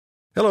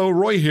Hello,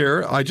 Roy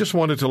here. I just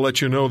wanted to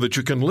let you know that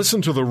you can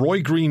listen to The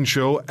Roy Green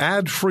Show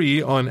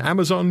ad-free on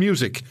Amazon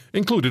Music,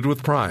 included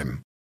with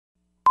Prime.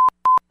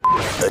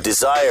 A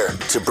desire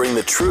to bring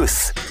the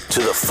truth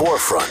to the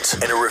forefront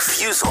and a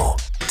refusal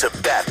to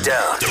back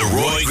down. The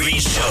Roy Green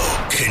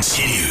Show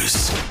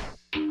continues.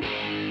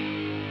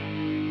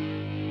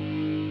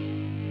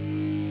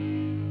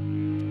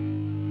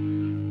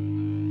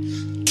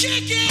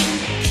 Kick it!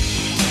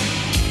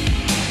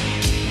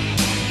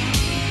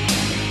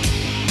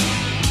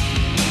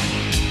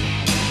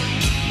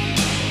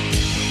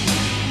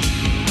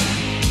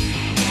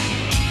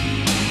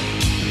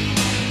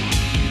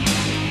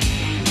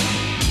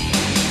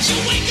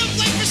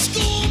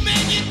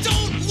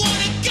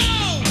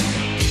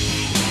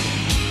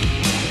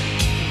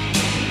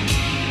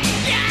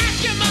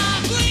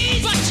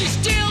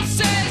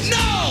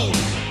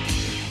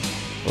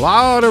 A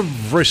lot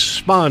of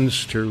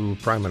response to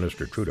Prime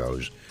Minister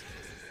Trudeau's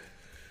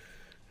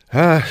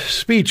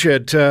speech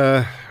at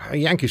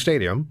Yankee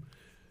Stadium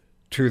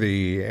to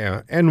the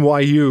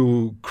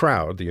NYU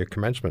crowd, the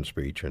commencement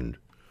speech. And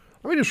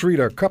let me just read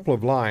a couple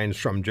of lines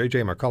from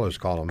J.J. McCullough's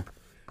column,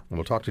 and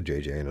we'll talk to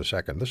J.J. in a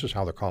second. This is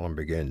how the column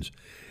begins.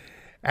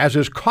 As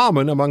is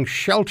common among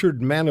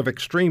sheltered men of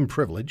extreme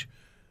privilege,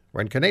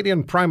 when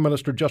Canadian Prime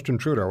Minister Justin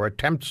Trudeau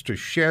attempts to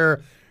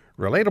share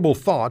relatable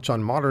thoughts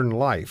on modern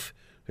life,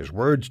 his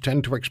words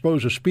tend to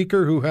expose a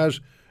speaker who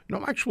has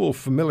no actual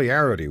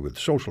familiarity with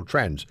social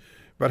trends,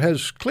 but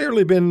has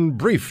clearly been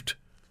briefed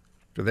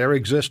to their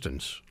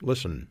existence.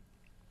 Listen.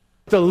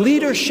 The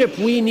leadership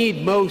we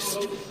need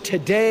most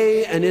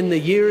today and in the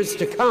years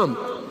to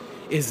come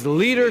is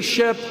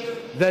leadership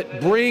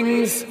that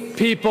brings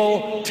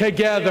people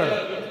together.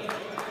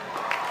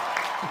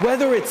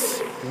 Whether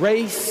it's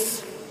race,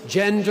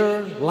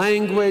 gender,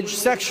 language,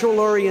 sexual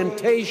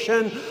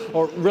orientation,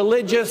 or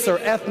religious or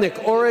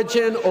ethnic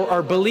origin, or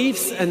our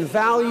beliefs and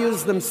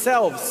values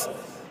themselves,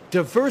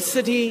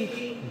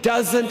 diversity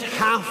doesn't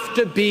have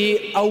to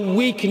be a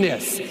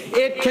weakness.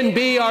 It can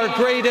be our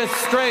greatest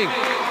strength.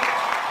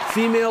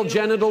 Female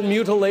genital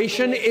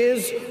mutilation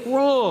is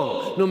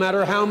wrong, no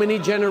matter how many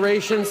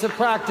generations have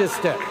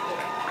practiced it.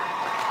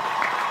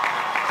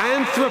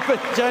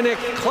 Anthropogenic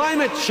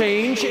climate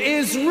change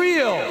is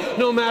real,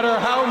 no matter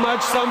how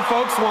much some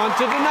folks want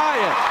to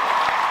deny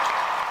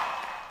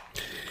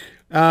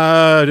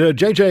it.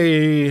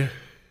 J.J.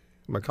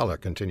 McCullough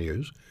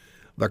continues.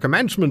 The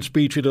commencement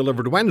speech he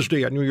delivered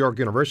Wednesday at New York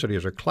University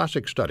is a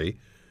classic study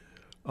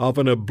of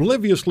an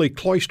obliviously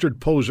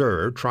cloistered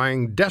poseur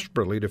trying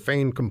desperately to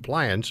feign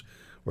compliance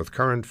with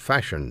current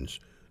fashions.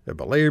 A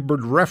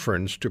belabored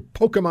reference to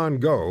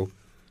Pokemon Go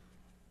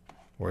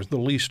was the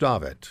least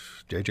of it.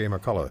 J.J.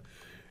 McCullough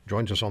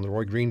joins us on the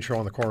Roy Green Show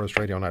on the Chorus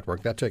Radio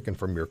Network. That taken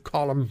from your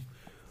column,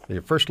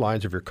 the first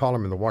lines of your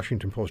column in the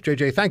Washington Post.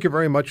 J.J., thank you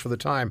very much for the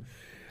time.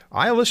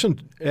 I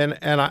listened, and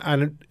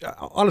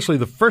honestly,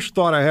 the first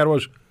thought I had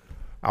was,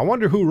 I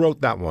wonder who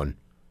wrote that one.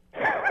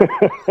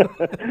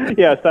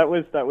 Yes, that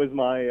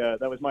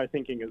was my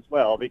thinking as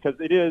well, because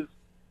it is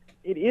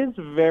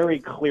very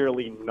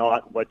clearly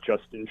not what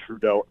Justin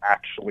Trudeau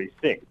actually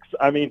thinks.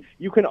 I mean,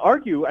 you can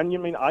argue,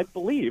 and I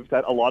believe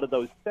that a lot of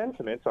those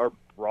sentiments are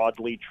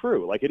broadly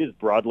true. Like, it is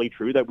broadly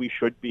true that we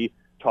should be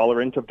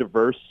tolerant of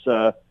diverse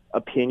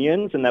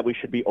opinions, and that we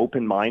should be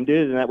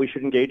open-minded, and that we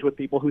should engage with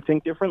people who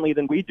think differently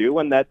than we do,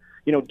 and that,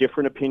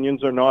 different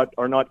opinions are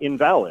not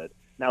invalid.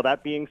 Now,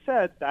 that being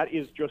said, that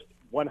is just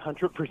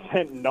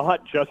 100%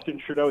 not Justin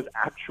Trudeau's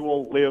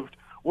actual lived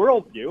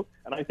worldview,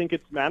 and I think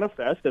it's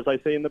manifest, as I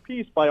say in the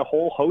piece, by a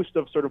whole host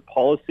of sort of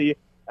policy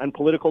and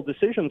political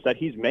decisions that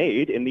he's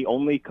made in the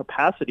only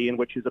capacity in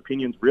which his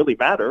opinions really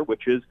matter,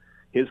 which is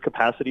his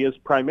capacity as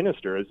Prime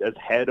Minister, as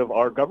head of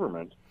our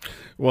government.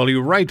 Well,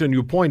 you write and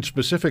you point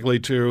specifically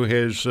to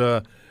his,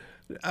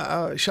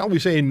 shall we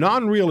say,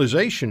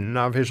 non-realization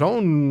of his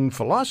own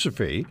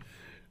philosophy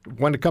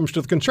when it comes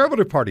to the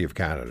Conservative Party of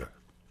Canada.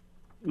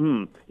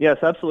 Yes,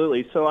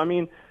 absolutely. So,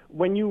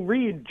 when you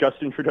read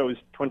Justin Trudeau's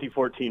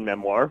 2014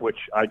 memoir,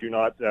 which I do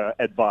not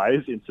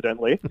advise,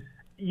 incidentally,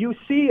 you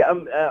see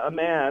a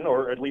man,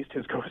 or at least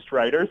his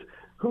ghostwriters,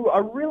 who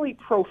are really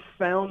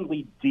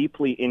profoundly,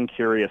 deeply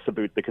incurious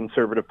about the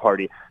Conservative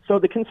Party. So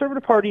the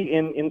Conservative Party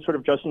in sort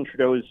of Justin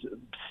Trudeau's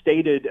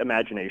stated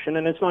imagination,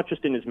 and it's not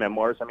just in his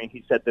memoirs,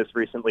 he said this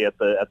recently at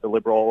the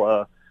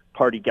Liberal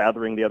Party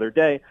gathering the other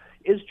day,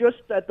 is just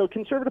that the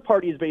Conservative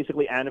Party is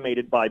basically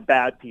animated by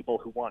bad people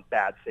who want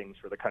bad things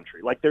for the country.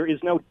 Like, there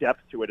is no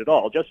depth to it at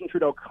all. Justin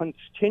Trudeau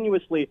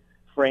continuously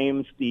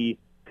frames the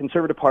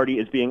Conservative Party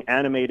as being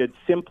animated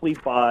simply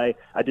by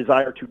a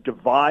desire to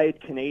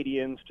divide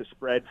Canadians, to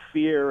spread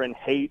fear and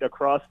hate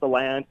across the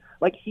land.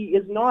 Like, he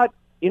is not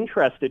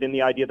interested in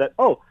the idea that,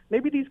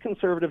 maybe these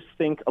Conservatives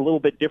think a little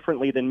bit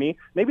differently than me.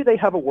 Maybe they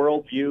have a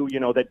worldview,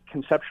 that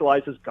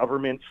conceptualizes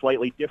government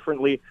slightly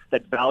differently,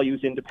 that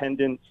values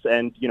independence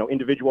and,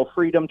 individual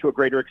freedom to a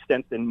greater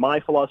extent than my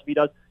philosophy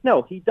does.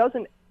 No, he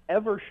doesn't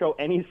ever show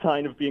any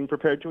sign of being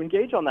prepared to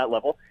engage on that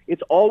level.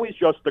 It's always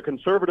just the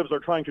Conservatives are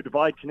trying to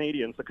divide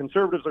Canadians. The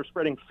Conservatives are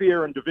spreading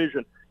fear and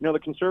division. The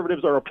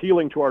Conservatives are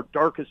appealing to our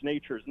darkest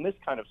natures and this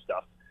kind of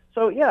stuff.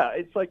 So, yeah,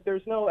 it's like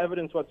there's no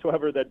evidence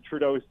whatsoever that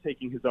Trudeau is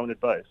taking his own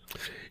advice.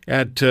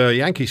 At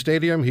Yankee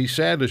Stadium, he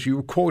said, as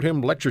you quote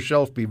him, let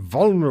yourself be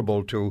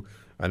vulnerable to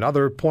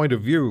another point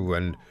of view,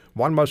 and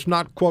one must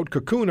not, quote,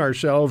 cocoon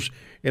ourselves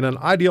in an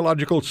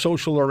ideological,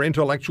 social, or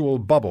intellectual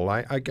bubble.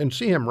 I can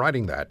see him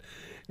writing that.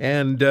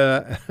 And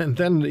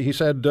then he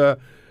said,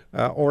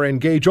 or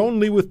engage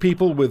only with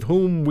people with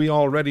whom we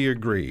already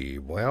agree.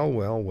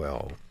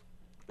 Well.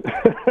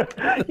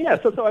 Yeah,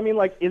 so I mean,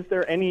 like, is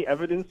there any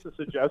evidence to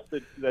suggest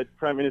that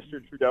Prime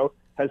Minister Trudeau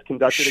has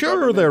conducted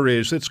Sure there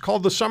is. It's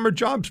called the Summer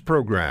Jobs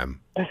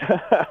Program.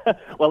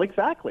 Well,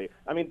 exactly.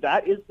 I mean,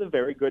 that is the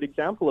very good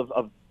example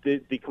of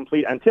the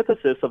complete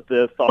antithesis of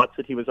the thoughts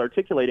that he was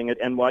articulating at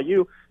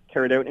NYU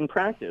carried out in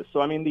practice.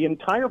 So, I mean, the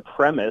entire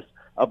premise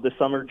of the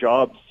summer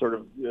jobs sort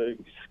of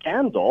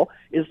scandal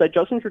is that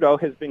Justin Trudeau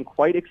has been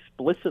quite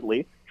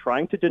explicitly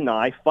trying to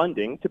deny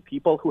funding to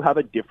people who have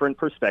a different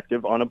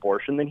perspective on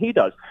abortion than he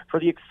does, for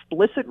the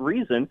explicit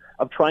reason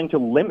of trying to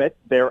limit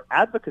their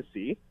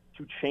advocacy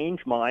to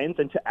change minds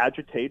and to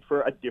agitate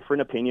for a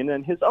different opinion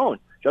than his own.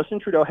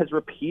 Justin Trudeau has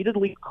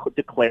repeatedly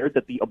declared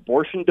that the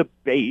abortion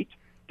debate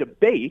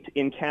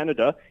in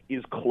Canada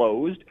is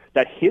closed,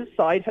 that his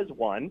side has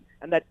won,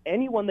 and that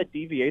anyone that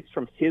deviates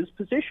from his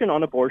position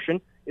on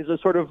abortion is a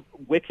sort of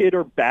wicked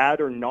or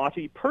bad or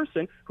naughty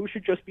person who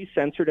should just be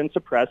censored and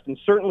suppressed and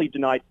certainly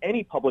denied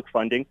any public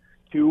funding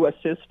to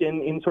assist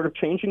in sort of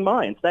changing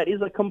minds. That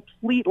is a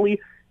completely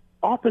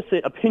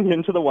opposite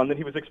opinion to the one that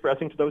he was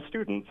expressing to those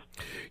students.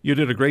 You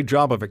did a great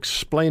job of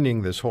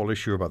explaining this whole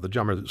issue about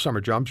the Summer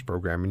Jobs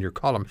Program in your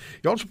column.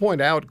 You also point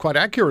out quite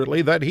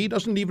accurately that he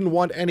doesn't even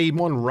want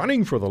anyone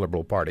running for the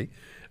Liberal Party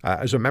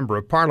as a member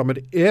of Parliament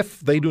if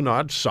they do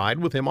not side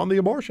with him on the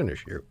abortion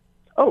issue.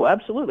 Oh,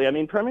 absolutely. I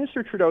mean, Prime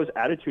Minister Trudeau's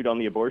attitude on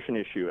the abortion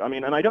issue, I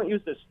mean, and I don't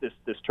use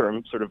this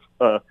term sort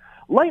of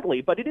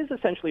lightly, but it is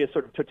essentially a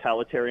sort of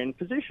totalitarian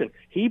position.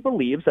 He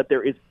believes that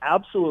there is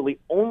absolutely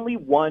only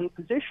one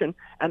position,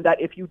 and that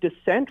if you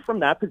dissent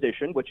from that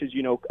position, which is,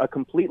 a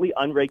completely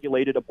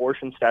unregulated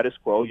abortion status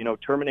quo,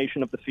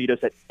 termination of the fetus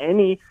at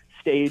any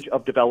stage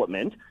of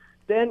development,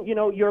 then,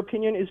 your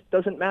opinion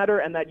doesn't matter,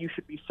 and that you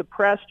should be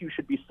suppressed, you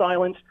should be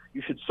silenced,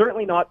 you should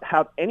certainly not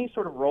have any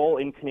sort of role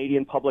in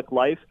Canadian public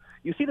life.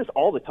 You see this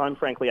all the time,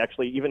 frankly,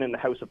 actually, even in the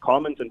House of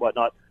Commons and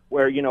whatnot,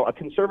 where, a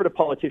conservative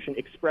politician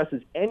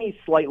expresses any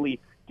slightly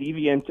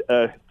deviant,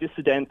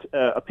 dissident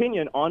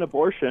opinion on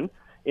abortion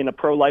in a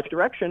pro-life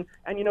direction,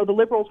 and, the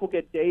Liberals will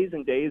get days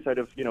and days out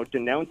of,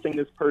 denouncing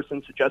this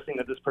person, suggesting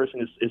that this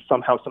person is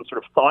somehow some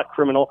sort of thought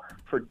criminal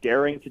for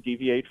daring to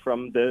deviate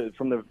from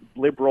the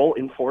Liberal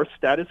enforced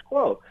status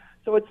quo.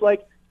 So it's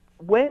like,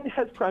 when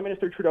has Prime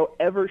Minister Trudeau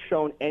ever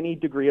shown any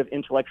degree of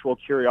intellectual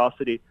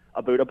curiosity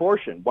about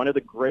abortion? One of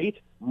the great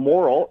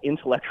moral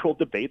intellectual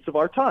debates of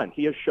our time.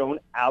 He has shown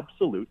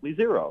absolutely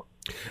zero.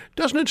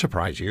 Doesn't it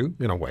surprise you,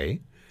 in a way,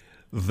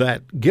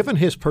 that given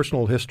his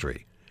personal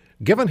history,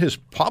 given his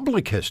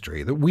public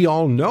history, that we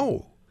all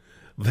know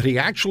that he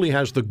actually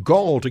has the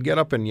gall to get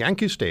up in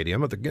Yankee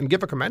Stadium and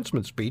give a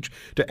commencement speech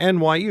to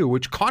NYU,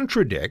 which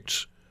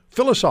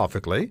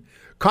philosophically,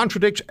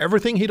 contradicts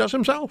everything he does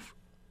himself?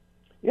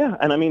 Yeah,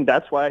 and I mean,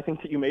 that's why I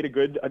think that you made a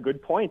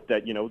good point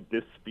that,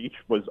 this speech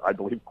was, I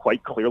believe,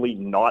 quite clearly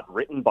not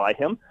written by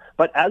him.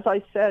 But as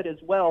I said as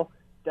well,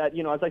 that,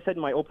 as I said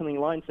in my opening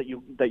lines that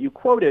you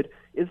quoted,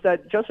 is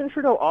that Justin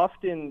Trudeau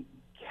often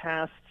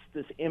casts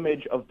this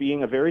image of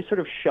being a very sort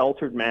of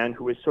sheltered man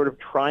who is sort of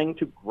trying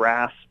to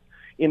grasp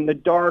in the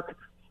dark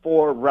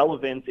for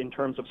relevance in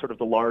terms of sort of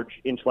the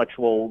large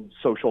intellectual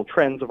social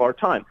trends of our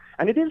time.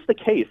 And it is the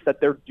case that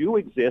there do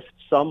exist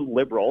some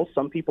liberals,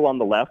 some people on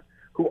the left,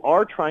 who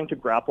are trying to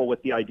grapple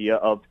with the idea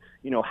of,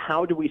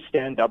 how do we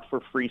stand up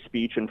for free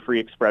speech and free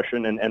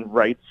expression and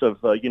rights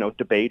of,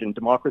 debate and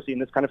democracy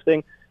and this kind of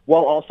thing,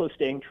 while also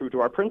staying true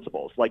to our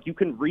principles. Like, you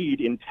can read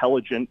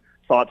intelligent,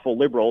 thoughtful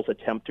liberals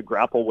attempt to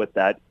grapple with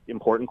that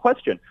important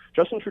question.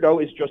 Justin Trudeau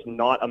is just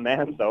not a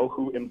man, though,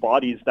 who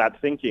embodies that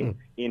thinking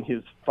in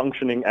his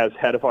functioning as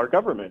head of our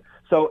government.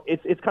 So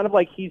it's kind of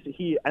like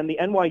he and the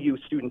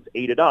NYU students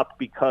ate it up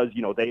because,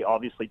 they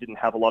obviously didn't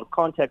have a lot of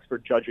context for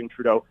judging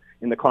Trudeau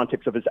in the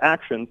context of his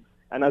actions.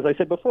 And as I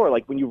said before,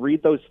 like, when you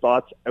read those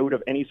thoughts out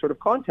of any sort of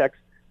context,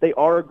 they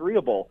are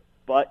agreeable.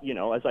 But,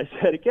 as I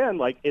said again,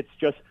 like, it's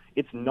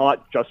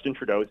not Justin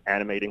Trudeau's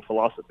animating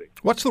philosophy.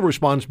 What's the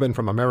response been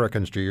from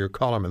Americans to your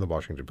column in the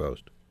Washington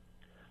Post?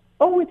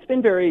 Oh, it's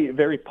been very,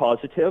 very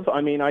positive.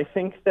 I mean, I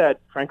think that,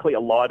 frankly, a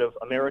lot of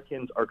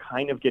Americans are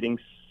kind of getting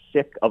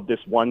sick of this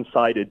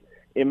one-sided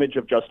image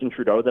of Justin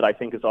Trudeau that I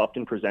think is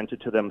often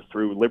presented to them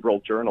through liberal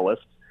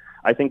journalists.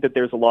 I think that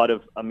there's a lot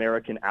of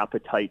American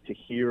appetite to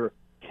hear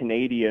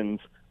Canadians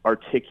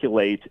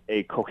articulate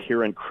a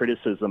coherent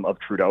criticism of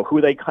Trudeau,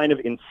 who they kind of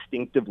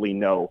instinctively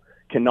know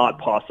cannot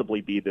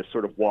possibly be this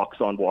sort of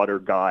walks on water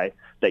guy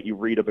that you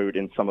read about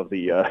in some of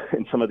the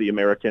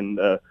American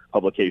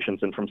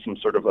publications and from some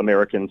sort of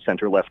American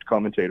center-left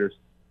commentators.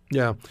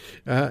 Yeah.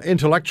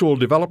 Intellectual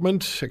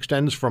development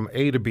extends from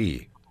A to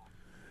B.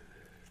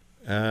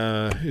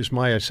 Is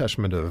my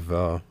assessment of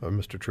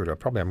Mr. Trudeau.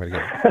 Probably I'm going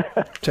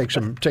to take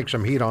some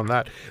heat on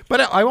that.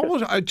 But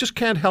I just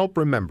can't help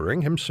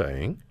remembering him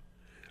saying,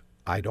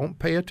 I don't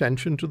pay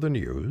attention to the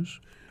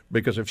news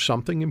because if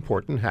something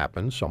important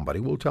happens, somebody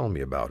will tell me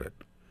about it.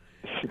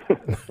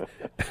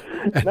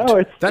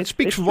 That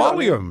speaks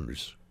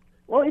volumes.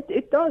 Well,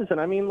 it does. And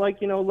I mean, I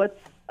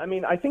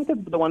think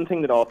that the one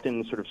thing that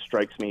often sort of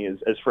strikes me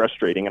as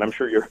frustrating, and I'm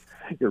sure your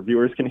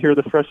viewers can hear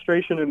the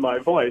frustration in my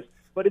voice,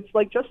 but it's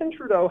like Justin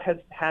Trudeau has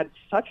had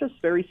such a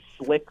very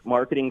slick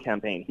marketing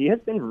campaign. He has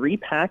been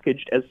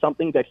repackaged as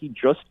something that he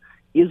just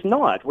is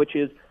not, which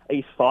is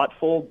a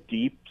thoughtful,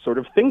 deep sort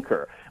of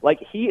thinker. Like,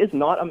 he is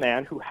not a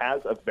man who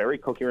has a very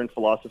coherent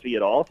philosophy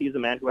at all. He's a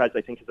man who has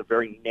a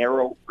very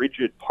narrow,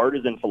 rigid,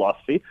 partisan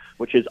philosophy,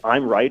 which is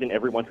I'm right and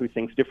everyone who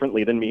thinks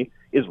differently than me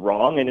is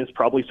wrong and is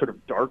probably sort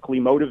of darkly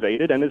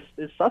motivated and is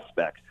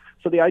suspect.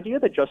 So the idea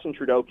that Justin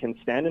Trudeau can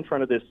stand in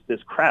front of this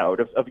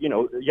crowd of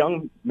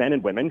young men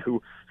and women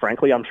who,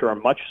 frankly, I'm sure are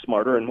much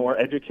smarter and more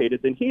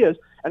educated than he is,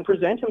 and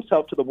present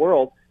himself to the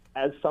world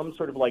as some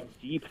sort of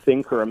deep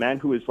thinker, a man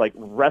who has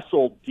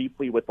wrestled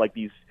deeply with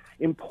these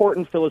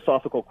important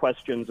philosophical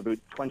questions about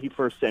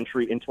 21st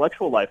century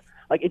intellectual life.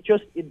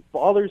 It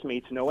bothers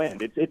me to no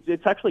end.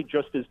 It's actually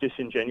just as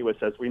disingenuous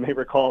as we may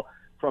recall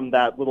from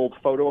that little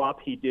photo op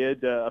he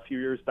did a few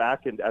years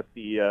back and at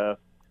the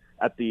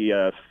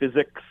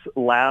physics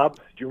lab.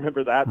 Do you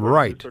remember that?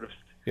 Right. Sort of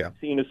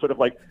seen as sort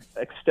of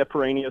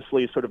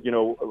extemporaneously sort of,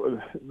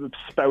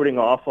 spouting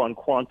off on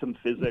quantum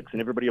physics, and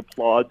everybody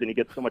applauds, and he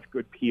gets so much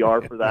good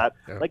PR for that.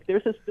 Yeah.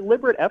 There's this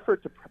deliberate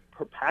effort to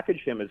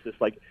package him as this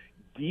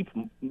deep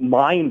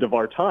mind of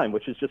our time,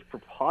 which is just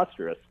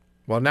preposterous.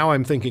 Well, now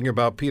I'm thinking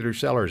about Peter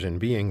Sellers in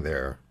Being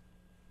There.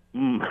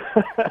 No,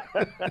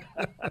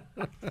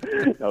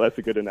 that's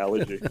a good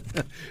analogy.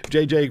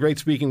 JJ, great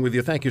speaking with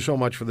you. Thank you so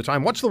much for the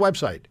time. What's the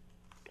website?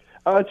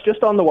 It's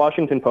just on the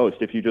Washington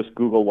Post. If you just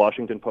Google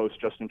Washington Post,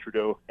 Justin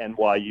Trudeau,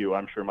 NYU,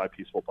 I'm sure my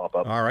piece will pop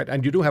up. All right.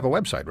 And you do have a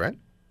website, right?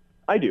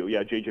 I do,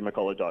 yeah,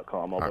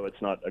 jjmccullough.com, although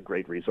it's not a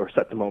great resource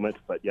at the moment,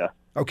 but yeah.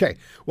 Okay.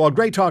 Well,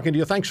 great talking to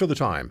you. Thanks for the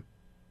time.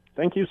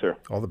 Thank you, sir.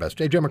 All the best.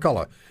 JJ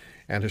McCullough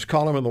and his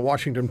column in the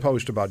Washington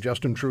Post about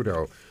Justin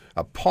Trudeau,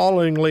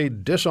 appallingly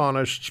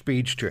dishonest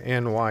speech to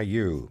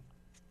NYU.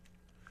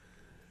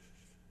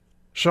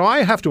 So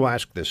I have to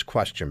ask this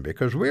question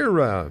because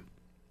we're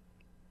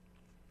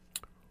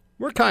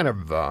kind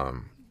of, I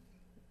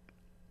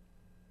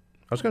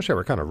was going to say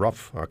we're kind of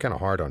rough, kind of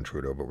hard on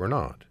Trudeau, but we're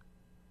not.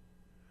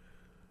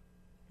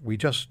 We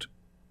just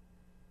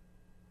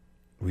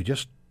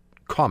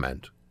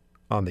comment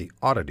on the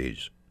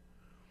oddities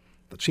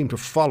that seem to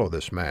follow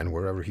this man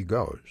wherever he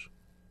goes.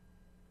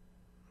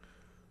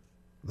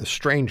 The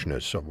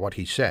strangeness of what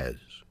he says,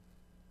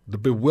 the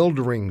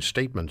bewildering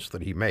statements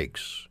that he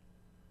makes.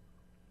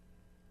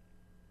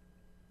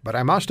 But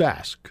I must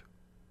ask,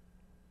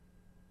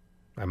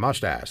 at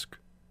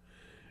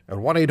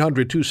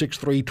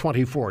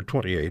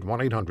 1-800-263-2428,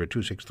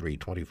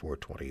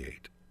 1-800-263-2428.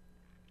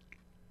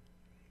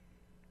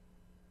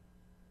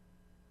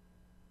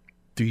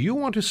 Do you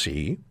want to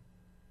see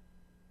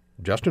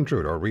Justin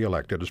Trudeau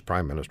re-elected as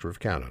Prime Minister of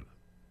Canada?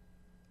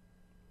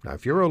 Now,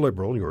 if you're a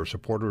Liberal, you're a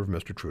supporter of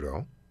Mr.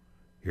 Trudeau,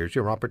 here's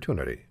your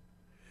opportunity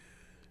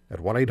at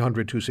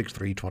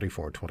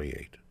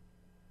 1-800-263-2428.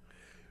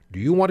 Do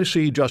you want to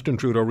see Justin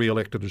Trudeau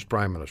re-elected as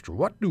Prime Minister?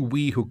 What do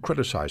we who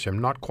criticize him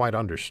not quite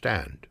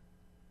understand?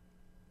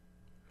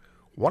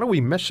 What are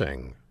we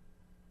missing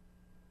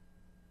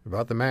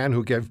about the man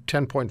who gave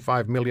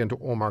 $10.5 million to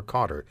Omar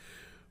Khadr,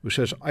 who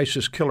says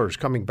ISIS killers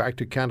coming back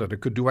to Canada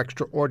could do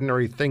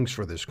extraordinary things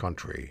for this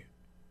country?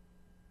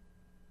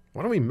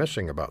 What are we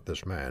missing about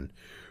this man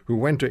who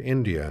went to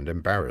India and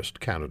embarrassed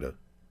Canada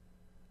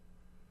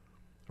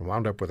and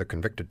wound up with a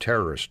convicted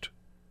terrorist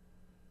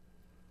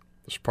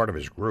as part of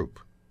his group?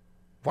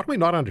 What do we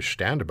not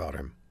understand about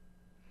him?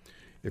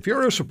 If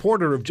you're a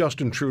supporter of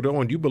Justin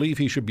Trudeau and you believe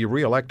he should be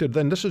re-elected,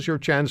 then this is your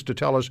chance to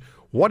tell us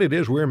what it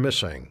is we're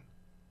missing.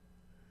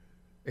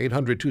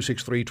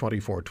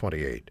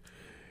 800-263-2428.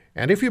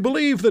 And if you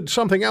believe that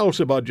something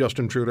else about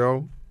Justin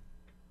Trudeau,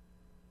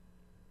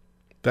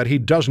 that he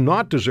does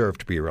not deserve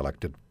to be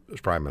re-elected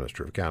as Prime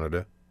Minister of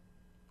Canada,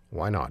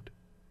 why not?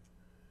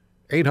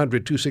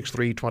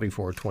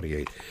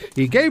 800-263-2428.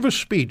 He gave a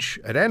speech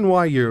at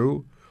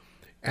NYU,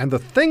 and the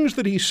things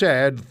that he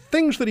said,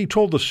 things that he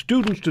told the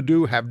students to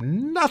do, have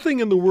nothing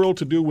in the world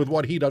to do with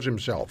what he does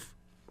himself.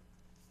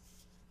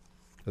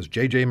 As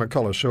J.J.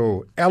 McCullough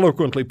so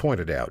eloquently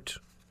pointed out.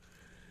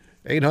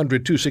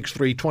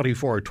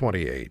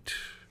 800-263-2428.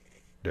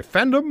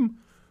 Defend him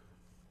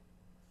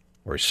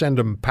or send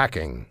him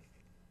packing.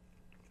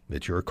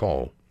 It's your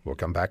call. We'll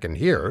come back and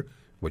hear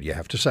what you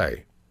have to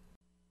say.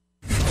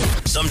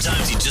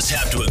 Sometimes you just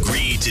have to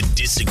agree to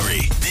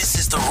disagree. This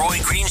is The Roy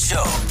Green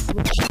Show.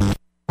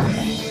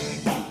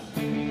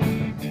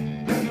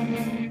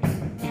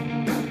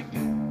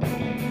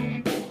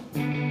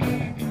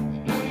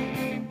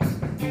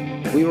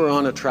 we were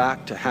on a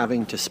track to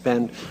having to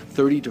spend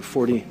 $30 to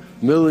 $40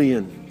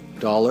 million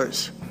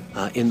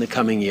in the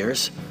coming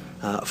years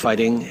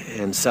fighting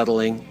and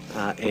settling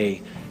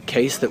a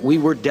case that we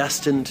were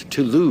destined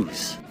to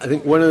lose. I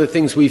think one of the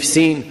things we've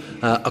seen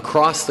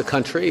across the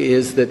country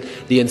is that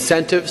the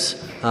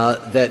incentives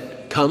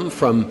that come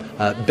from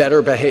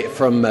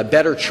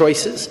better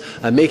choices,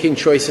 making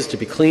choices to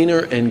be cleaner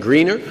and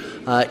greener,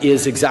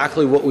 is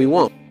exactly what we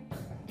want.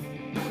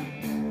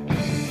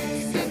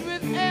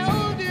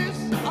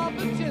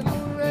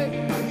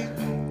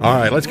 All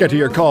right, let's get to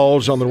your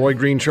calls on the Roy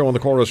Green Show on the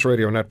Chorus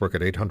Radio Network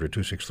at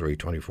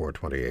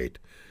 800-263-2428.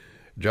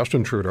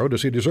 Justin Trudeau,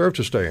 does he deserve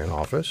to stay in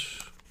office?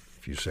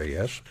 If you say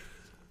yes,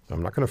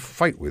 I'm not going to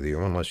fight with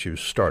you unless you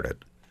start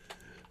it.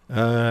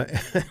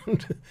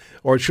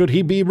 Or should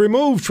he be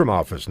removed from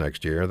office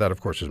next year? That,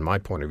 of course, is my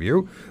point of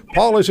view.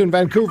 Paul is in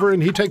Vancouver,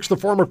 and he takes the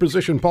former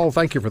position. Paul,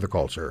 thank you for the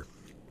call, sir.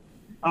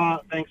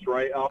 Thanks,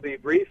 Roy. I'll be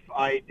brief.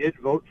 I did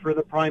vote for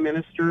the Prime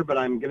Minister, but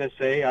I'm going to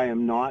say I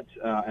am not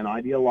an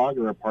ideologue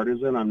or a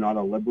partisan. I'm not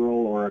a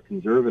liberal or a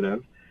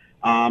conservative.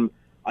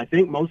 I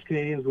think most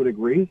Canadians would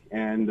agree,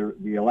 and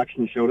the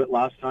election showed it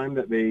last time,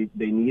 that they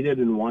needed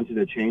and wanted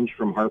a change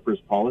from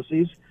Harper's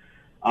policies.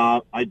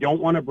 I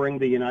don't want to bring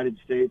the United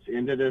States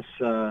into this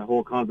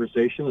whole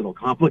conversation. It'll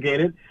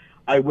complicate it.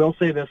 I will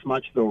say this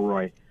much, though,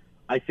 Roy.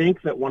 I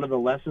think that one of the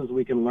lessons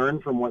we can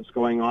learn from what's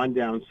going on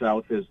down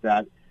south is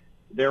that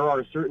there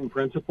are certain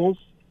principles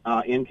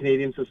in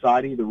Canadian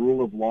society, the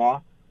rule of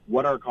law,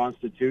 what our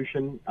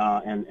Constitution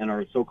and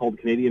our so-called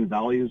Canadian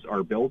values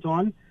are built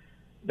on,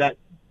 that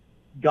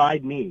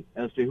guide me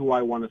as to who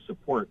I want to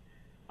support.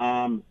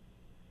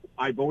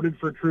 I voted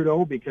for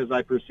Trudeau because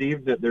I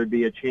perceived that there'd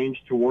be a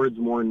change towards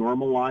more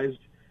normalized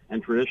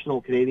and traditional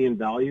Canadian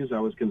values. I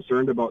was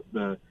concerned about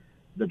the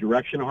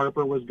direction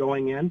Harper was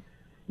going in.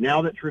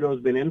 Now that Trudeau's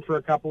been in for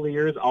a couple of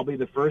years, I'll be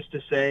the first to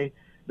say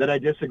that I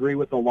disagree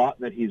with a lot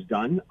that he's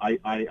done. I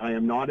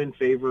am not in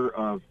favor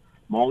of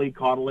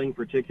mollycoddling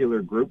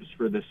particular groups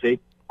for the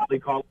sake of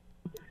mollycoddling.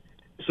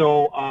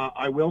 So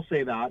I will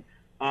say that.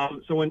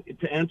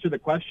 To answer the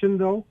question,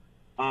 though,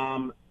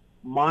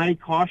 my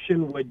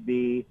caution would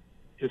be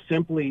to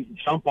simply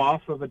jump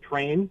off of a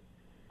train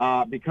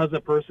because a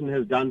person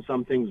has done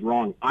some things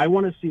wrong. I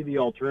want to see the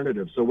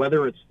alternative. So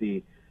whether it's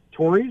the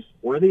Tories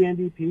or the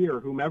NDP or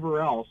whomever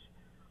else,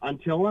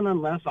 until and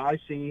unless I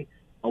see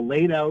a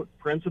laid-out,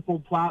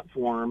 principled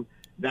platform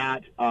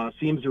that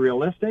seems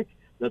realistic,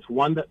 that's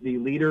one that the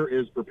leader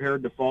is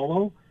prepared to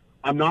follow,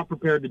 I'm not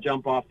prepared to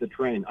jump off the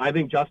train. I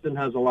think Justin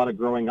has a lot of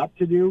growing up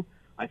to do.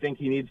 I think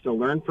he needs to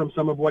learn from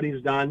some of what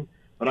he's done,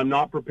 but I'm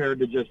not prepared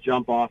to just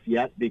jump off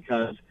yet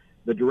because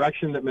the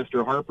direction that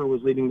Mr. Harper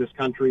was leading this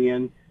country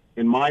in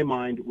my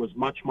mind, was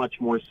much, much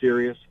more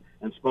serious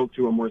and spoke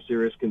to a more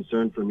serious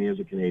concern for me as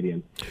a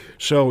Canadian.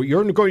 So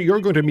you're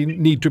going to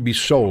need to be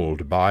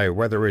sold by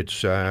whether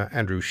it's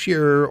Andrew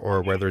Scheer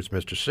or whether it's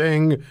Mr.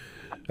 Singh.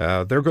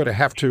 They're going to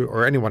have to,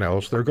 or anyone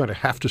else, they're going to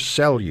have to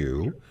sell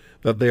you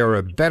that they are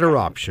a better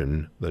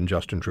option than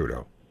Justin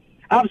Trudeau.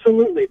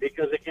 Absolutely,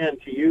 because again,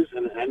 to use,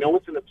 and I know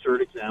it's an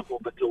absurd example,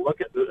 but to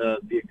look at the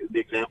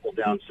example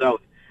down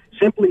south,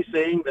 simply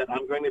saying that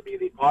I'm going to be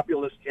the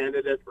populist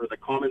candidate or the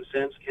common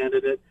sense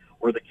candidate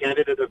or the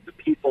candidate of the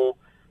people,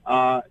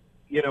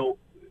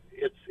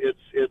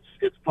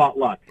 it's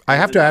potluck. I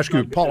have to ask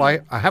you, Paul,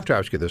 I have to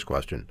ask you this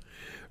question.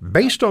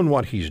 Based on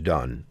what he's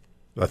done,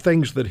 the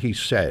things that he's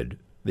said,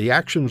 the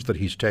actions that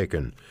he's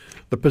taken,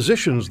 the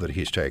positions that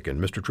he's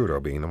taken, Mr. Trudeau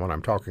being the one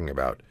I'm talking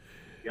about,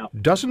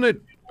 doesn't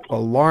it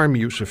alarm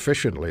you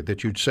sufficiently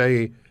that you'd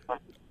say,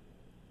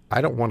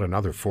 I don't want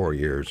another 4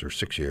 years or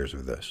 6 years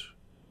of this?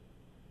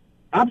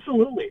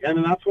 Absolutely,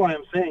 and that's why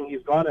I'm saying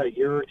he's got a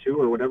year or two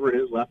or whatever it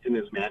is left in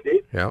his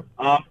mandate. Yeah.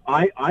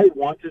 I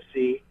want to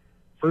see,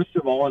 first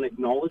of all, an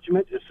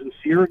acknowledgement, a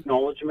sincere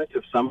acknowledgement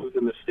of some of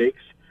the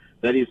mistakes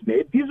that he's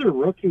made. These are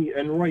rookie,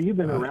 and Roy, you've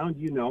been around,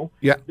 you know.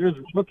 Yeah. There's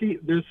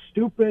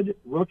stupid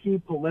rookie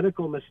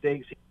political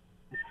mistakes.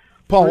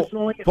 Paul,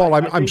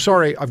 I'm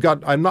sorry.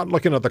 I'm not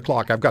looking at the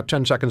clock. I've got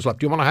 10 seconds left.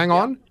 Do you want to hang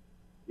on?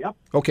 Yep.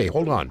 Okay,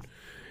 hold on.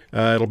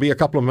 It'll be a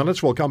couple of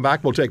minutes. We'll come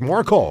back. We'll take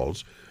more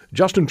calls.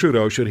 Justin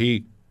Trudeau, should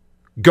he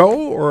go,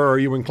 or are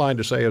you inclined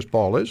to say, as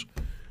Paul is,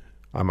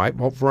 I might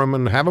vote for him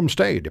and have him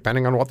stay,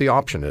 depending on what the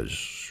option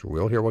is.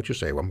 We'll hear what you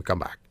say when we come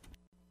back.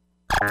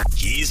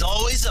 He's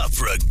always up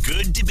for a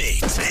good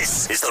debate.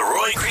 This is The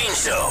Roy Green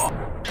Show.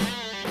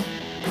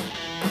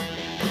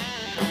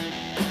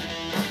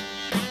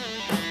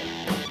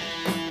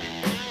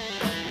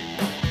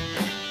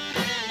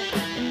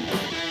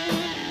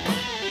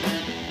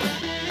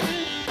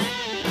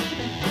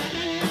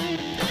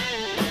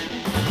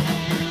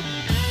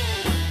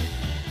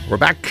 We're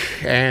back,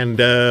 and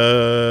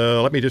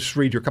let me just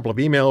read you a couple of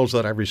emails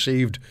that I've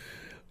received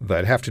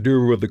that have to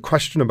do with the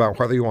question about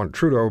whether you want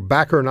Trudeau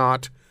back or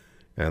not,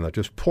 and they're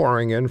just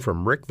pouring in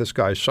from Rick. This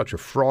guy's such a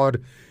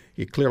fraud.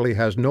 He clearly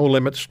has no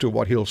limits to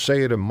what he'll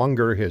say to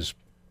monger his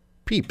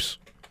peeps.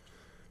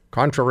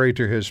 Contrary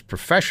to his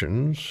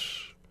professions,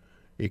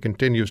 he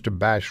continues to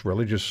bash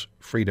religious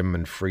freedom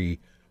and free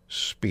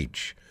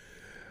speech.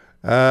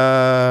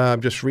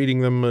 I'm just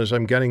reading them as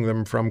I'm getting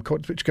them from,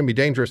 which can be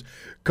dangerous.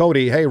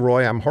 Cody, hey,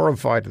 Roy, I'm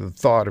horrified at the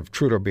thought of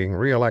Trudeau being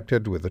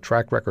reelected with the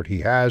track record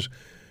he has.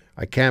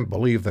 I can't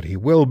believe that he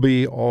will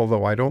be,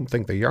 although I don't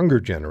think the younger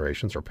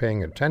generations are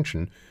paying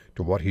attention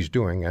to what he's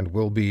doing and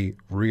will be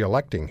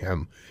reelecting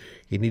him.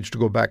 He needs to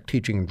go back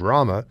teaching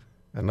drama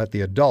and let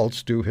the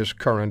adults do his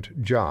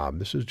current job.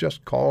 This is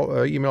just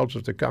emails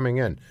as they're coming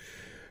in.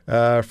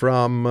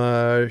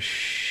 From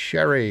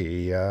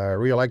Sherry,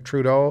 reelect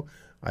Trudeau.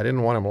 I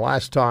didn't want him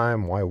last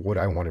time. Why would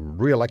I want him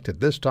reelected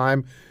this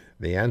time?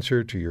 The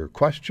answer to your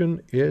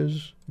question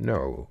is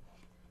no.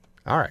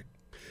 All right.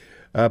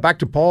 Back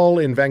to Paul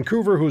in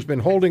Vancouver, who's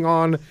been holding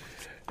on.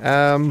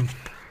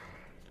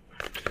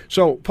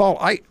 So, Paul,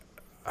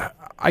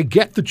 I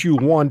get that you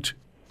want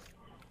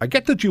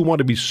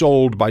to be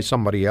sold by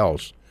somebody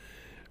else,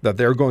 that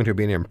they're going to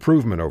be an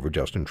improvement over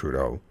Justin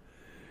Trudeau.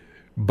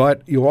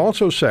 But you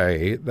also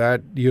say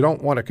that you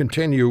don't want to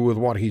continue with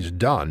what he's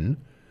done.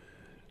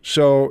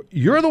 So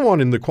you're the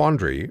one in the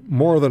quandary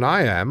more than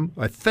I am,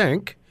 I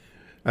think.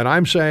 And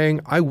I'm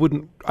saying I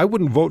wouldn't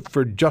vote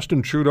for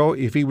Justin Trudeau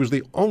if he was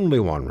the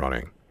only one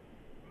running.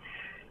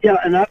 Yeah,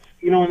 and that's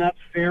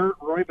fair,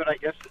 Roy. But I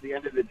guess at the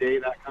end of the day,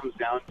 that comes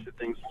down to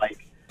things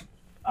like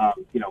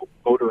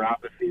voter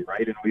apathy,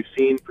 right? And we've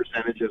seen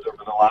percentages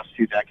over the last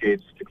few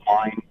decades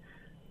decline.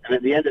 And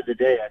at the end of the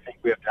day, I think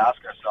we have to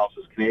ask ourselves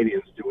as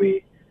Canadians: do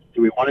we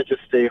want to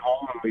just stay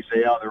home and we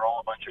say, oh, they're all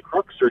a bunch of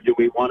crooks, or do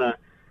we want to,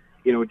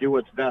 do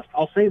what's best?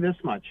 I'll say this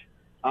much: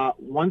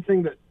 one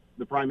thing that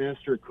the Prime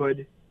Minister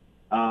could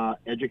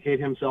educate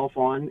himself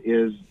on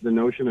is the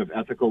notion of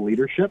ethical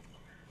leadership.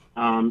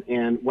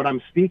 And what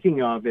I'm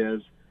speaking of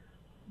is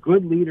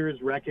good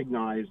leaders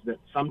recognize that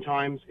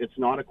sometimes it's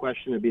not a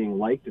question of being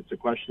liked, it's a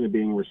question of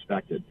being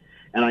respected.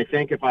 And I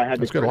think if I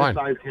had to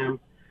criticize him,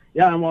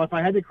 if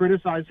I had to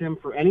criticize him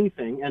for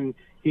anything, and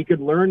he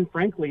could learn,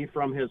 frankly,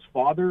 from his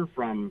father,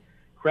 from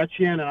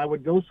Chrétien, and I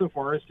would go so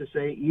far as to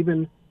say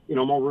even,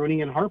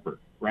 Mulroney and Harper,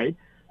 right?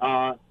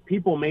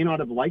 People may not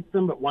have liked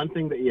them, but one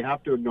thing that you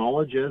have to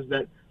acknowledge is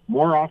that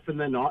more often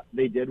than not,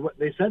 they did what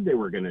they said they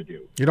were going to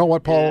do. You know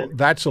what, Paul?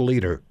 That's a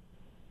leader.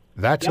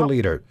 That's a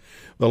leader.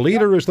 The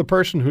leader is the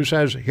person who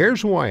says,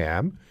 here's who I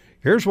am,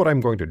 here's what I'm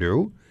going to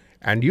do,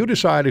 and you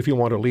decide if you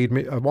want to lead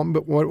me, want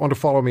to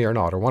follow me or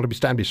not, or want to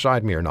stand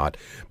beside me or not.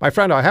 My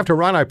friend, I have to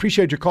run. I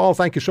appreciate your call.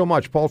 Thank you so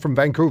much. Paul from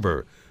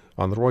Vancouver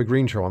on the Roy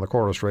Green Show on the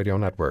Corus Radio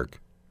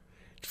Network.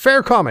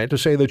 Fair comment to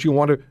say that you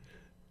want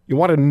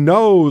to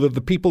know that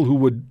the people who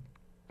would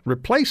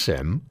replace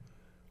him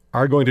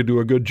are going to do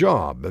a good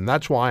job. And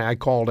that's why I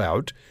called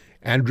out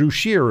Andrew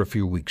Scheer a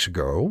few weeks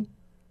ago.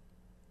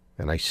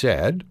 And I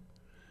said,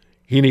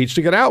 he needs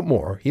to get out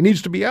more. He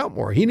needs to be out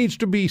more. He needs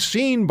to be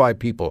seen by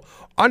people,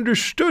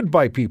 understood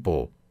by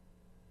people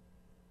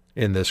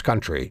in this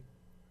country.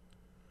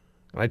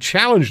 And I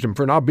challenged him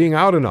for not being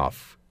out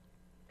enough.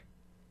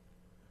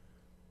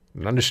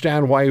 And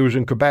understand why he was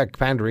in Quebec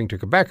pandering to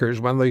Quebecers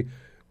when the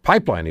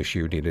pipeline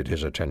issue needed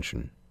his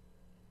attention.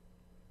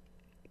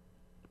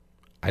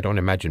 I don't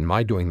imagine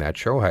my doing that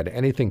show had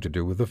anything to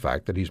do with the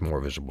fact that he's more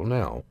visible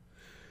now.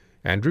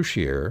 Andrew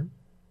Scheer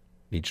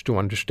needs to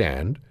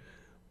understand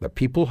that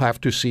people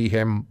have to see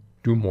him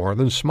do more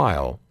than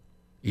smile,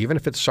 even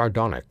if it's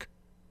sardonic.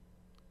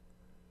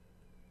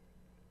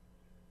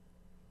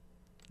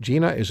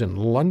 Gina is in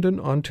London,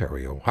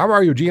 Ontario. How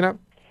are you, Gina?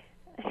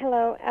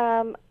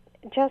 Hello.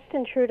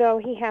 Justin Trudeau,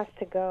 he has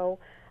to go.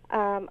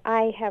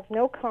 I have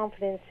no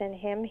confidence in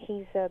him.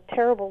 He's a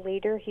terrible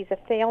leader. He's a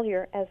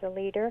failure as a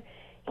leader.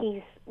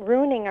 He's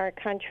ruining our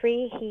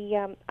country.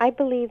 I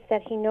believe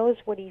that he knows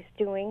what he's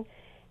doing,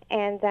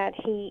 and that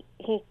he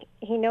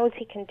knows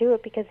he can do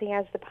it because he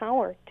has the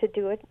power to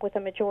do it with a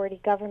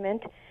majority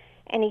government.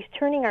 And he's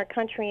turning our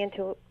country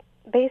into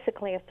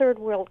basically a third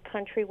world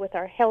country with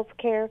our health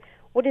care.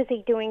 What is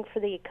he doing for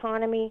the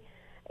economy?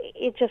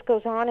 It just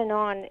goes on,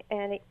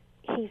 and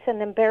he's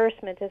an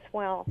embarrassment as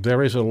well.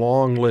 There is a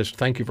long list.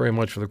 Thank you very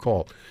much for the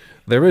call.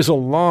 There is a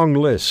long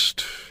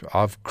list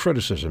of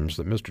criticisms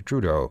that Mr.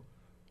 Trudeau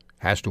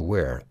has to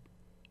wear,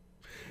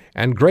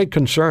 and great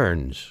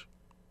concerns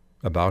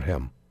about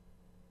him.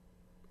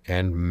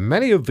 And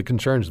many of the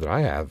concerns that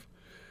I have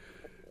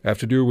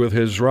to do with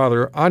his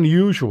rather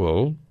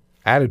unusual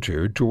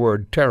attitude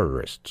toward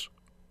terrorists.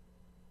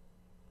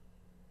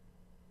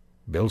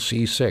 Bill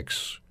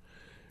C-6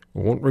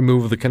 won't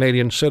remove the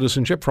Canadian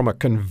citizenship from a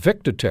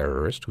convicted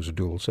terrorist who's a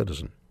dual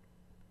citizen.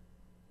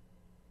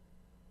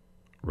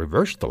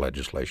 Reversed the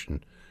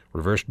legislation,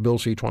 reversed Bill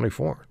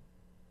C-24.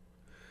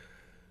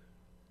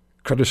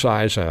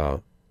 Criticize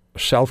a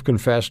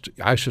self-confessed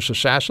ISIS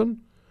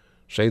assassin,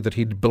 say that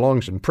he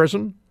belongs in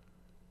prison,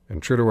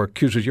 and Trudeau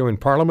accuses you in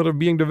Parliament of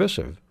being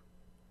divisive.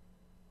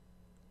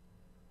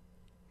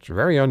 It's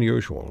very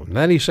unusual. And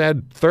then he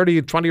said $20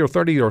 or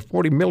 $30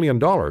 or $40 million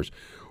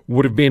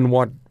would have been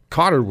what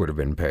Cotter would have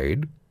been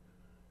paid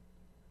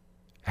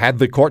had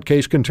the court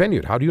case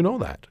continued. How do you know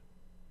that?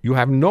 You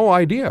have no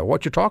idea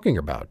what you're talking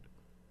about.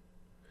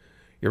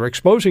 You're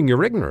exposing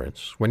your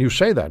ignorance when you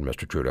say that,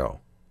 Mr. Trudeau.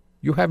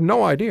 You have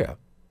no idea.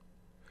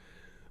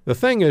 The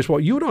thing is,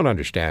 what you don't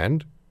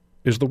understand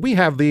is that we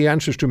have the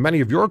answers to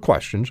many of your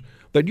questions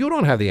that you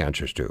don't have the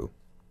answers to.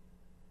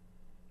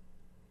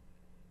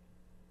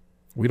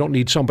 We don't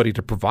need somebody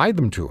to provide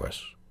them to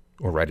us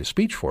or write a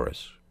speech for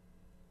us.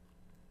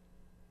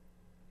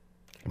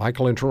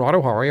 Michael in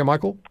Toronto. How are you,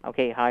 Michael?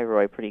 Okay, hi,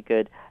 Roy. Pretty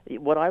good.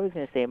 What I was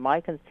going to say,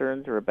 my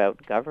concerns are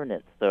about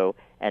governance, though,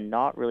 and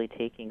not really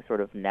taking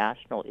sort of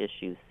national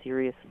issues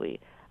seriously.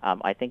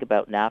 I think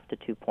about NAFTA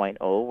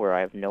 2.0, where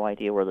I have no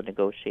idea where the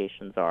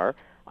negotiations are.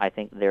 I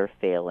think they're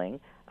failing.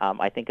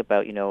 I think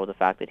about, the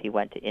fact that he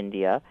went to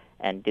India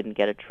and didn't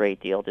get a trade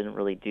deal, didn't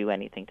really do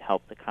anything to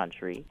help the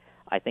country.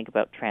 I think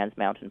about Trans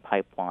Mountain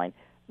Pipeline,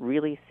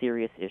 really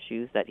serious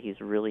issues that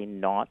he's really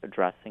not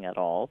addressing at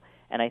all.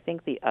 And I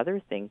think the other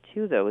thing,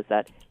 too, though, is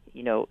that,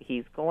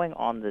 he's going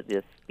on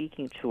this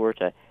speaking tour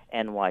to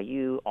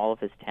NYU, all of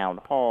his town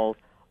halls,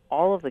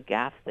 all of the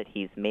gaffes that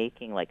he's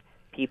making, like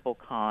People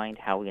Kind,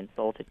 how he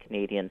insulted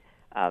Canadian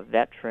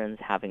veterans,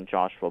 having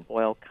Joshua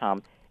Boyle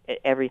come.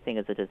 Everything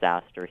is a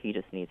disaster. He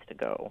just needs to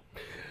go.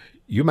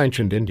 You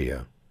mentioned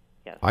India.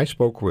 Yes. I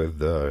spoke with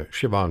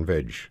Shivan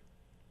Vij,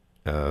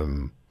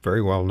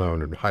 very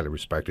well-known and highly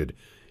respected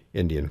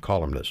Indian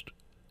columnist.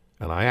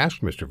 And I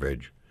asked Mr.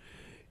 Vij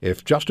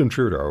if Justin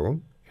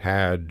Trudeau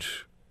had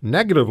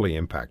negatively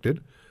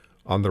impacted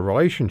on the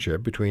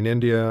relationship between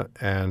India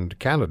and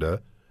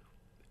Canada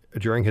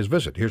during his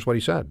visit. Here's what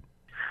he said.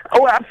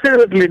 Oh,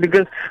 absolutely,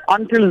 because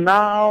until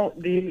now,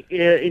 the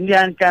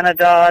India and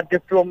Canada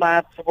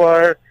diplomats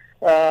were,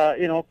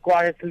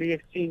 quietly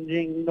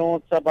exchanging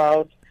notes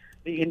about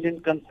the Indian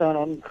concern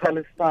on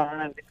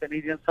Khalistan, and the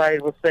Canadian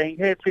side was saying,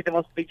 hey, freedom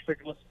of speech,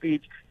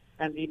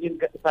 and the Indian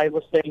side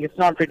was saying it's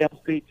not freedom of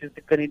speech, it's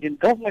the Canadian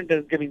government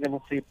is giving them a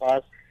free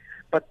pass.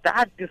 But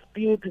that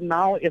dispute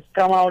now has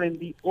come out in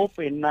the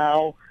open.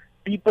 Now,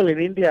 people in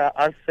India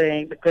are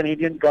saying the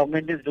Canadian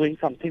government is doing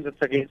something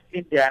that's against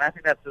India, and I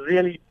think that's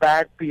really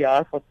bad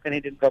PR for the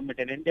Canadian government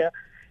in India.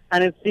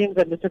 And it seems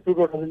that Mr.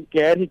 Trudeau doesn't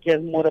care. He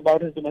cares more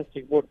about his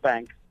domestic vote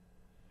bank.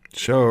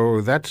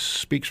 So that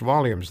speaks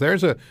volumes.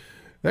 There's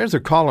a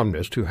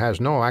columnist who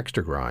has no axe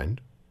to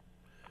grind,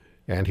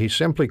 and he's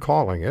simply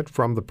calling it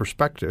from the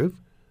perspective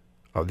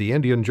of the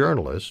Indian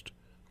journalist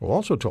who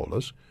also told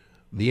us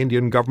the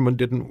Indian government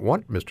didn't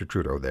want Mr.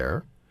 Trudeau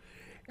there.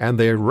 And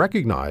they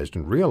recognized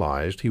and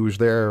realized he was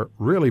there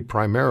really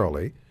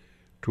primarily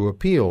to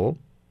appeal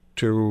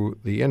to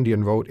the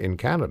Indian vote in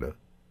Canada.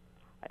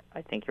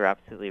 I think you're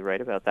absolutely right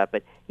about that.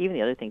 But even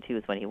the other thing, too,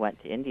 is when he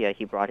went to India,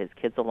 he brought his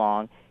kids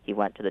along. He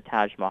went to the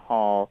Taj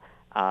Mahal.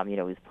 He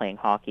was playing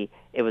hockey.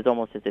 It was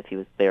almost as if he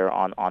was there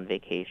on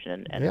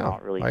vacation and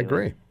not really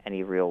doing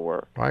any real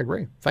work. I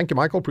agree. Thank you,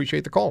 Michael.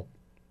 Appreciate the call.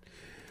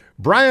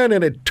 Brian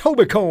in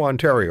Etobicoke,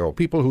 Ontario.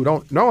 People who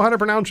don't know how to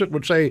pronounce it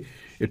would say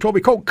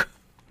Etobicoke.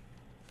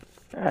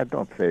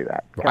 Don't say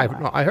that.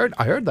 I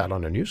heard that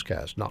on a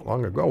newscast not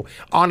long ago,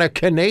 on a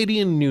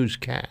Canadian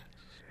newscast.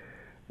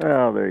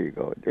 Well, there you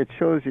go. It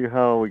shows you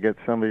how we get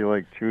somebody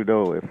like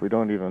Trudeau. If we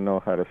don't even know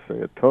how to say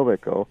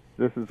Etobicoke,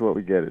 this is what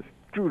we get is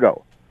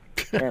Trudeau.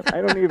 And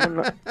I don't even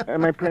know,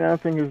 am I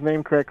pronouncing his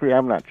name correctly?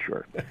 I'm not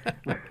sure.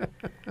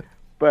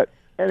 But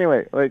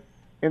anyway,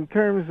 in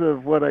terms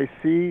of what I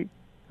see,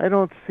 I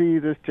don't see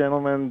this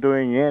gentleman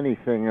doing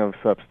anything of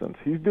substance.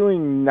 He's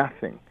doing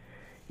nothing.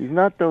 He's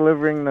not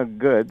delivering the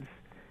goods.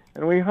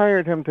 And we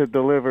hired him to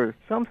deliver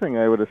something,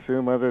 I would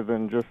assume, other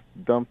than just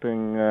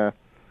dumping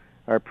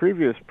our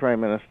previous prime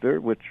minister,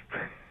 which,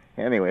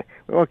 anyway,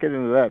 we won't get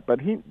into that.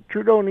 But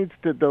Trudeau needs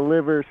to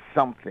deliver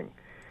something.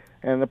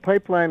 And the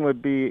pipeline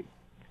would be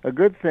a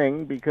good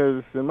thing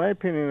because, in my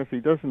opinion, if he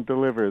doesn't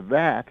deliver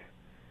that,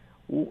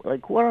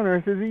 what on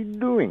earth is he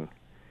doing?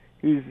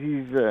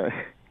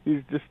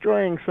 He's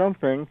destroying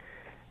something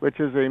which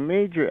is a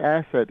major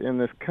asset in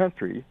this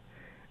country,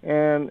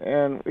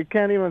 and we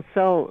can't even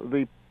sell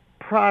the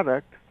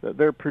product that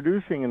they're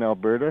producing in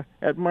Alberta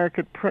at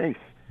market price.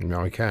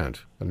 No, he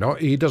can't. No,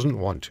 he doesn't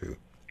want to.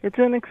 It's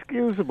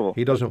inexcusable.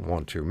 He doesn't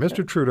want to.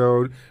 Mr.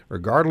 Trudeau,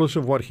 regardless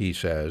of what he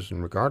says,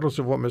 and regardless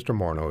of what Mr.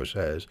 Morneau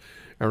says,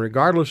 and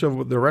regardless of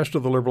what the rest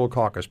of the Liberal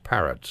caucus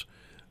parrots,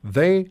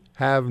 they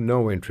have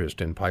no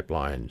interest in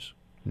pipelines.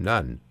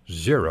 None.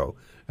 Zero.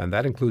 And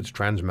that includes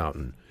Trans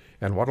Mountain.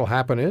 And what will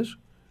happen is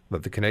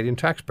that the Canadian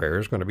taxpayer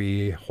is going to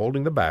be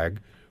holding the bag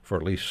for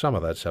at least some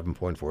of that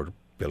 $7.4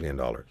 billion.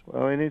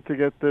 Well, we need to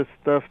get this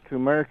stuff to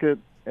market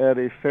at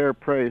a fair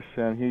price,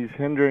 and he's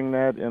hindering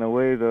that in a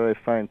way that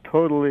I find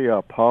totally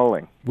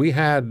appalling. We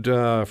had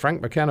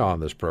Frank McKenna on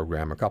this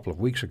program a couple of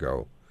weeks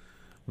ago,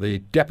 the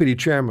deputy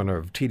chairman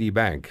of TD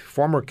Bank,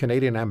 former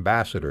Canadian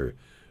ambassador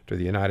to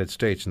the United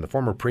States and the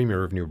former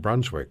premier of New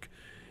Brunswick.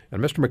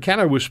 And Mr.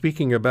 McKenna was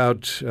speaking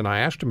about, and I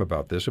asked him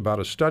about this, about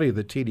a study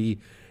that TD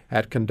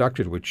had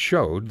conducted which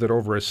showed that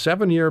over a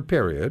 7-year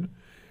period,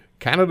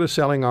 Canada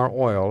selling our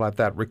oil at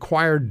that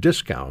required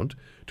discount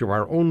to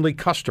our only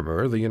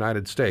customer, the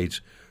United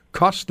States,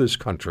 cost this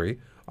country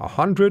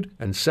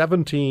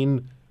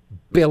 $117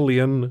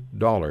 billion.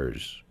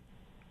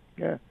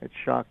 Yeah, it's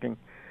shocking.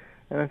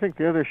 And I think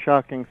the other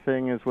shocking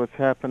thing is what's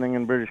happening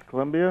in British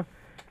Columbia.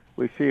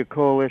 we see a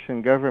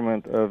coalition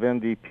government of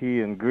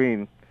NDP and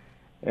Green,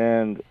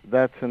 and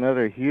that's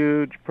another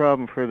huge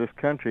problem for this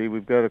country.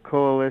 We've got a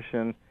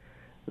coalition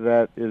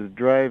that is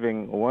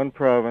driving one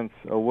province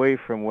away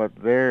from what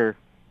their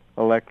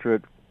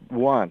electorate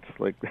wants.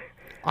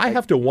 I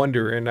have to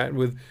wonder, and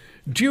with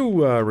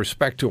due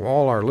respect to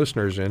all our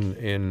listeners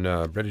in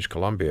British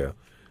Columbia,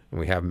 and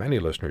we have many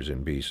listeners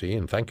in BC,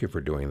 and thank you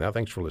for doing that.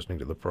 Thanks for listening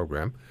to the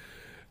program.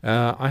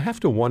 I have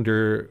to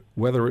wonder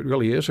whether it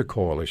really is a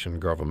coalition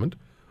government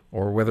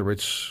or whether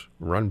it's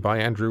run by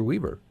Andrew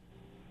Weaver.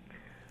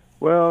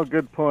 Well,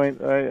 good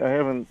point. I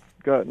haven't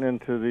gotten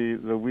into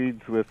the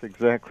weeds with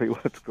exactly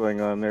what's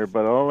going on there,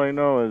 but all I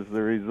know is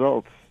the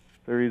results,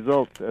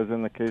 as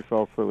in the case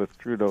also with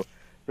Trudeau,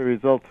 the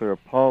results are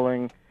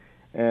appalling,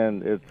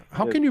 and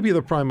How can you be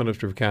the Prime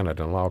Minister of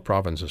Canada and allow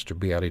provinces to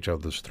be at each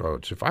other's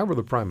throats? If I were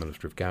the Prime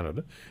Minister of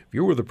Canada, if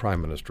you were the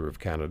Prime Minister of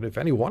Canada, if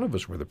any one of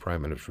us were the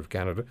Prime Minister of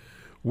Canada,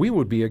 we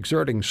would be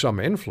exerting some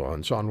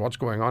influence on what's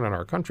going on in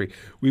our country.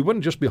 We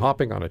wouldn't just be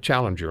hopping on a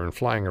Challenger and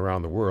flying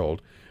around the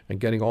world and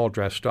getting all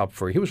dressed up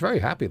for. He was very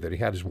happy that he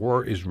had his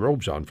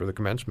robes on for the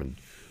commencement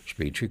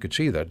speech. You could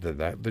see that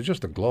there's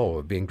just the glow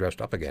of being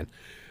dressed up again.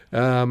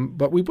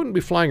 But we wouldn't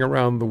be flying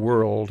around the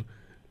world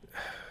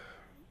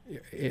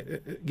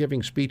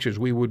giving speeches.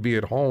 We would be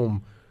at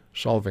home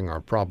solving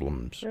our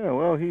problems. Yeah,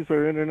 well, he's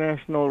our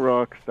international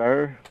rock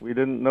star. We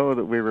didn't know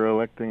that we were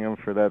electing him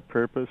for that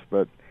purpose,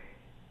 but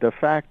de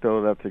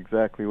facto, that's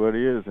exactly what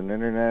he is, an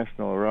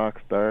international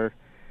rock star.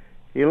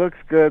 He looks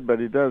good, but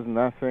he does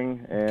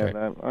nothing, and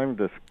okay. I'm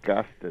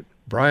disgusted.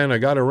 Brian, I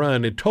got to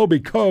run.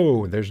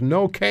 Etobicoke. There's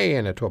no K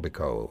in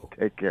Etobicoke.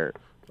 Take care.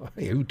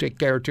 You take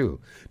care, too.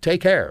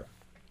 Take care.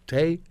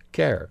 Take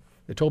care.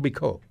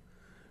 Etobicoke.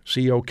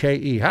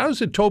 C-O-K-E. How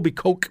does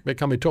Etobicoke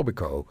become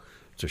Etobicoke?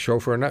 It's a show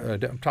for a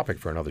topic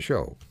for another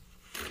show.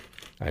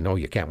 I know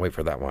you can't wait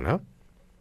for that one, huh?